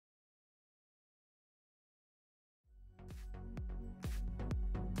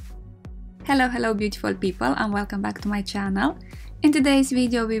Hello beautiful people, and welcome back to my channel. In today's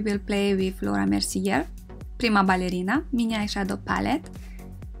video we will play with Laura Mercier Prima Ballerina mini eyeshadow palette.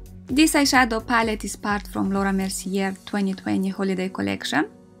 This eyeshadow palette is part from Laura Mercier 2020 holiday collection.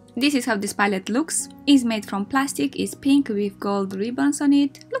 This is how this palette looks. It's made from plastic, is pink with gold ribbons on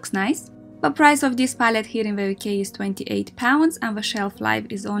it, looks nice. The price of this palette here in the UK is £28 and the shelf life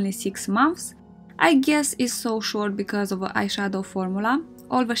is only 6 months. I guess it's so short because of the eyeshadow formula.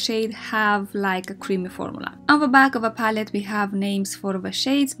 All the shades have like a creamy formula. On the back of the palette we have names for the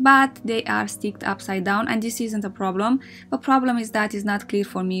shades, but they are sticked upside down, and this isn't a problem. The problem is that it's not clear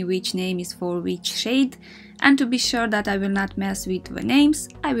for me which name is for which shade, and to be sure that I will not mess with the names,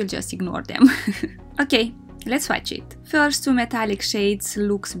 I will just ignore them. Okay, let's swatch it. First two metallic shades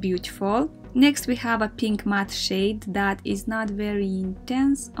looks beautiful. Next we have a pink matte shade that is not very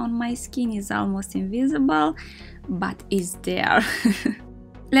intense. On my skin is almost invisible, but is there.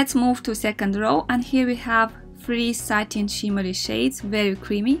 Let's move to second row, and here we have 3 satin shimmery shades, very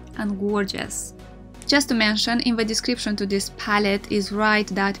creamy and gorgeous. Just to mention, in the description to this palette is right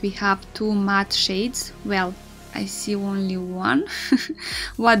that we have 2 matte shades. Well, I see only one.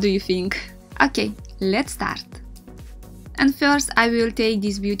 What do you think? Okay, let's start. And first I will take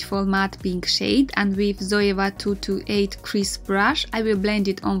this beautiful matte pink shade, and with Zoeva 228 crease brush I will blend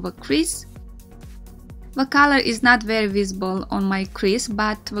it on the crease. The color is not very visible on my crease,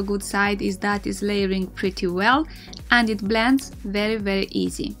 but the good side is that it's layering pretty well and it blends very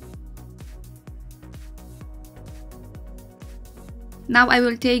easy. Now I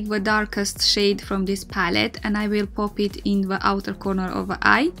will take the darkest shade from this palette and I will pop it in the outer corner of the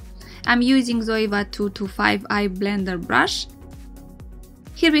eye. I'm using Zoeva 225 eye blender brush.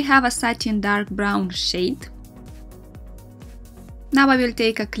 Here we have a satin dark brown shade. Now I will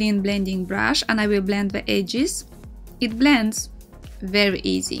take a clean blending brush and I will blend the edges. It blends very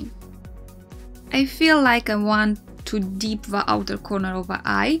easy. I feel like I want to deep the outer corner of the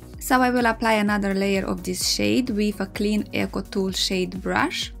eye, so I will apply another layer of this shade with a clean Eco Tool shade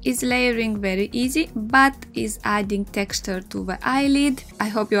brush. It's layering very easy, but is adding texture to the eyelid. I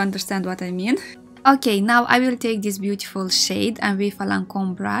hope you understand what I mean. Okay, now I will take this beautiful shade and with a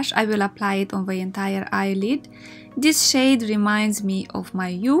Lancome brush I will apply it on the entire eyelid. This shade reminds me of my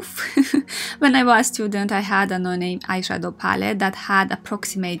youth. When I was a student I had a no-name eyeshadow palette that had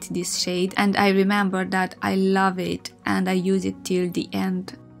approximate this shade, and I remember that I love it and I use it till the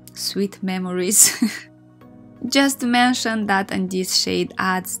end. Sweet memories. Just to mention that, and this shade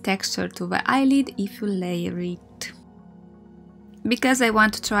adds texture to the eyelid if you layer it. Because I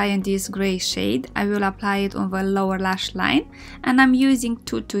want to try in this grey shade, I will apply it on the lower lash line, and I'm using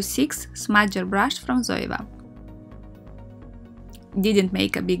 226 smudger brush from Zoeva. Didn't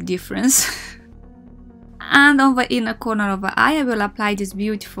make a big difference. And on the inner corner of the eye I will apply this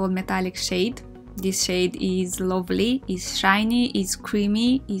beautiful metallic shade. This shade is lovely, is shiny, is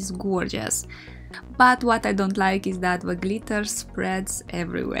creamy, is gorgeous. But what I don't like is that the glitter spreads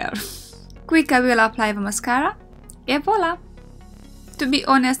everywhere. Quick, I will apply the mascara, et voila! To be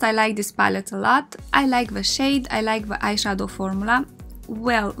honest, I like this palette a lot. I like the shade, I like the eyeshadow formula.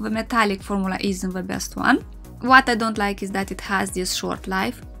 Well, the metallic formula isn't the best one. What I don't like is that it has this short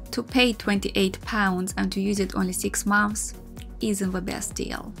life. To pay £28 and to use it only 6 months isn't the best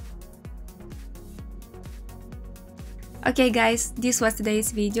deal. Okay guys, this was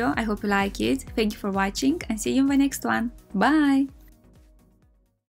today's video. I hope you like it. Thank you for watching and see you in the next one. Bye!